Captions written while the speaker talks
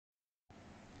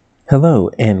Hello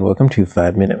and welcome to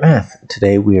 5-Minute Math.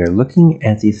 Today we are looking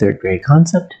at the third grade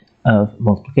concept of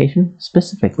multiplication,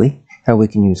 specifically how we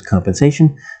can use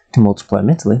compensation to multiply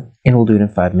mentally, and we'll do it in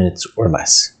 5 minutes or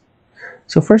less.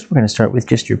 So first we're going to start with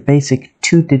just your basic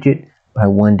 2-digit by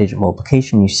 1-digit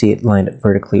multiplication. You see it lined up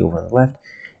vertically over on the left,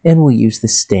 and we'll use the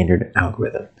standard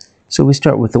algorithm. So we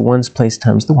start with the ones place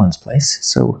times the ones place.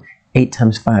 So 8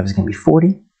 times 5 is going to be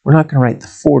 40. We're not going to write the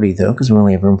 40 though, because we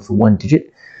only have room for 1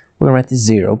 digit. We're going to write the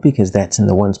 0 because that's in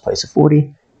the ones place of 40.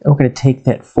 And we're going to take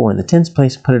that 4 in the tens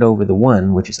place, put it over the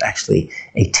 1, which is actually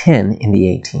a 10 in the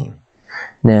 18.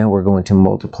 Now we're going to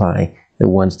multiply the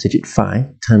ones digit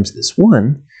 5 times this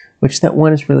 1, which that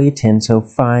 1 is really a 10, so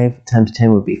 5 times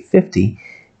 10 would be 50.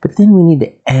 But then we need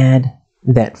to add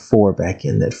that 4 back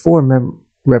in. That 4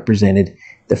 represented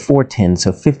the 4 tens,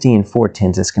 so 50 and 4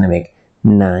 tens, that's going to make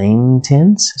 9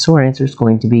 tens. So our answer is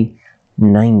going to be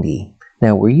 90.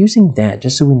 Now we're using that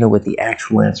just so we know what the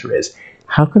actual answer is.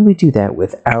 How can we do that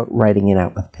without writing it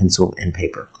out with pencil and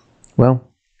paper? Well,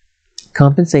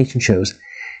 compensation shows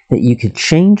that you could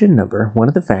change a number, one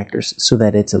of the factors, so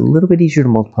that it's a little bit easier to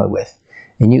multiply with.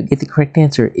 And you get the correct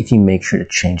answer if you make sure to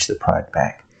change the product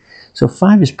back. So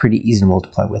 5 is pretty easy to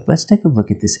multiply with. Let's take a look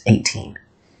at this 18.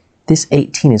 This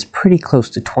 18 is pretty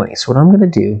close to 20. So what I'm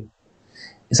going to do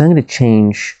is I'm going to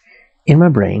change in my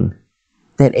brain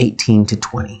that 18 to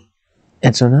 20.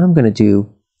 And so now I'm going to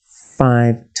do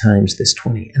 5 times this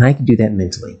 20. And I can do that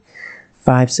mentally.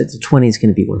 5 sets of 20 is going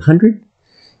to be 100.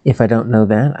 If I don't know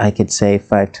that, I could say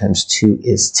 5 times 2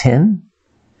 is 10.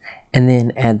 And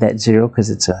then add that 0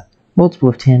 because it's a multiple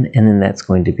of 10. And then that's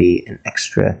going to be an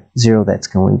extra 0. That's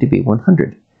going to be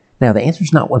 100. Now the answer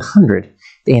is not 100.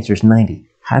 The answer is 90.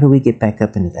 How do we get back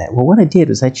up into that? Well, what I did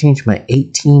was I changed my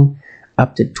 18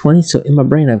 up to 20. So in my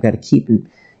brain, I've got to keep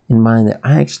in mind that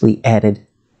I actually added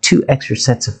 2 extra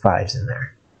sets of 5s in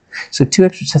there. So 2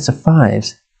 extra sets of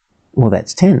 5s, well,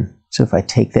 that's 10. So if I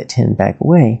take that 10 back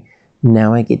away,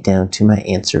 now I get down to my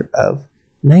answer of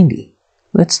 90.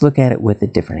 Let's look at it with a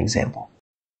different example.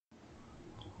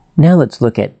 Now let's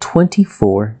look at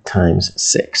 24 times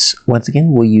 6. Once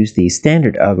again, we'll use the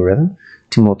standard algorithm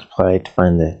to multiply to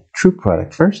find the true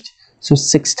product first. So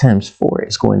 6 times 4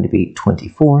 is going to be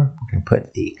 24. We're going to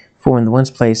put the 4 in the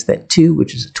ones place. That 2,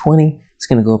 which is a 20, is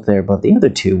going to go up there above the other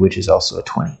 2, which is also a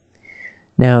 20.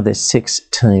 Now the 6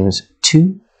 times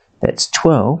 2, that's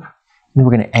 12. And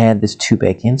we're going to add this 2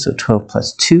 back in. So 12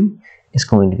 plus 2 is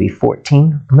going to be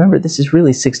 14. Remember, this is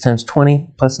really 6 times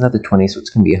 20 plus another 20, so it's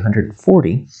going to be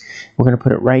 140. We're going to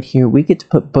put it right here. We get to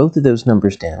put both of those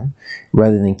numbers down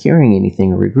rather than carrying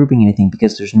anything or regrouping anything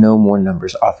because there's no more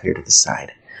numbers off here to the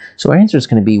side. So our answer is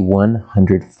going to be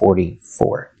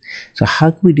 144. So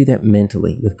how can we do that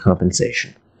mentally with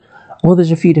compensation? Well,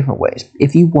 there's a few different ways.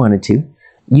 If you wanted to,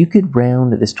 you could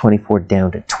round this 24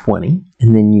 down to 20,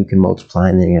 and then you can multiply,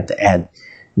 and then you have to add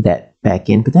that back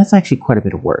in. But that's actually quite a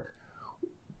bit of work.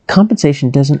 Compensation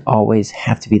doesn't always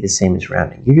have to be the same as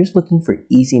rounding. You're just looking for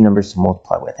easy numbers to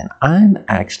multiply with. And I'm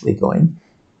actually going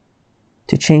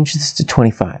to change this to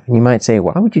 25. And you might say,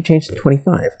 why would you change to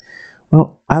 25?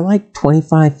 Well, I like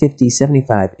 25, 50,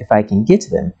 75 if I can get to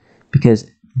them, because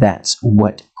that's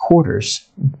what quarters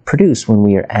produce when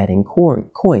we are adding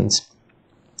coins.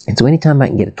 And so anytime I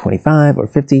can get a 25 or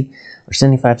 50 or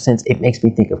 75 cents, it makes me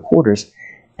think of quarters.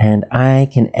 And I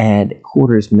can add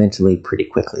quarters mentally pretty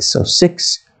quickly. So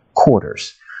 6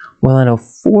 quarters. Well, I know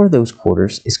 4 of those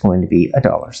quarters is going to be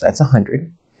 $1. So that's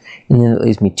 100. And then it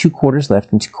leaves me 2 quarters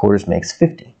left, and 2 quarters makes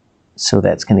 50. So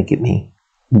that's going to give me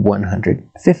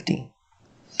 150.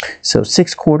 So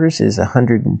 6 quarters is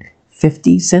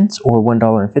 150 cents or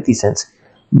 $1.50.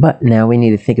 But now we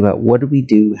need to think about what did we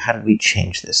do? How did we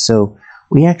change this? So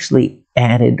we actually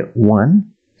added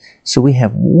 1. So we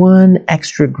have 1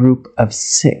 extra group of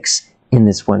 6 in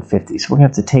this 150. So we're going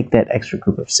to have to take that extra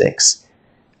group of 6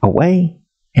 away.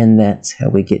 And that's how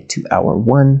we get to our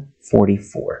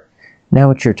 144.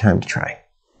 Now it's your time to try.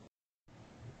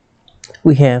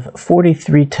 We have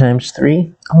 43 times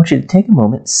 3. I want you to take a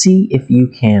moment, see if you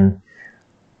can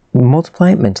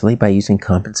multiply it mentally by using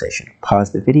compensation.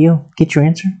 Pause the video, get your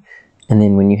answer, and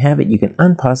then when you have it, you can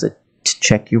unpause it to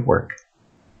check your work.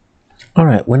 All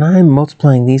right, when I'm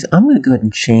multiplying these, I'm going to go ahead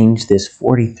and change this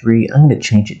 43. I'm going to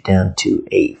change it down to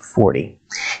a 40.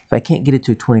 If I can't get it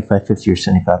to a 25, 50, or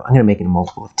 75, I'm going to make it a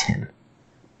multiple of 10.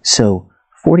 So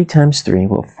 40 times 3,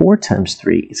 well, 4 times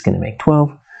 3 is going to make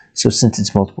 12. So since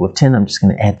it's multiple of 10, I'm just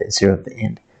going to add that 0 at the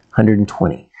end,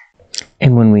 120.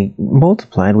 And when we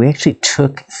multiplied, we actually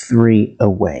took 3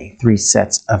 away, 3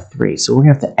 sets of 3. So we're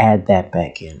going to have to add that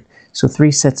back in. So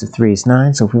 3 sets of 3 is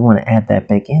 9. So if we want to add that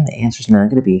back in, the answer is now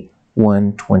going to be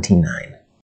 129.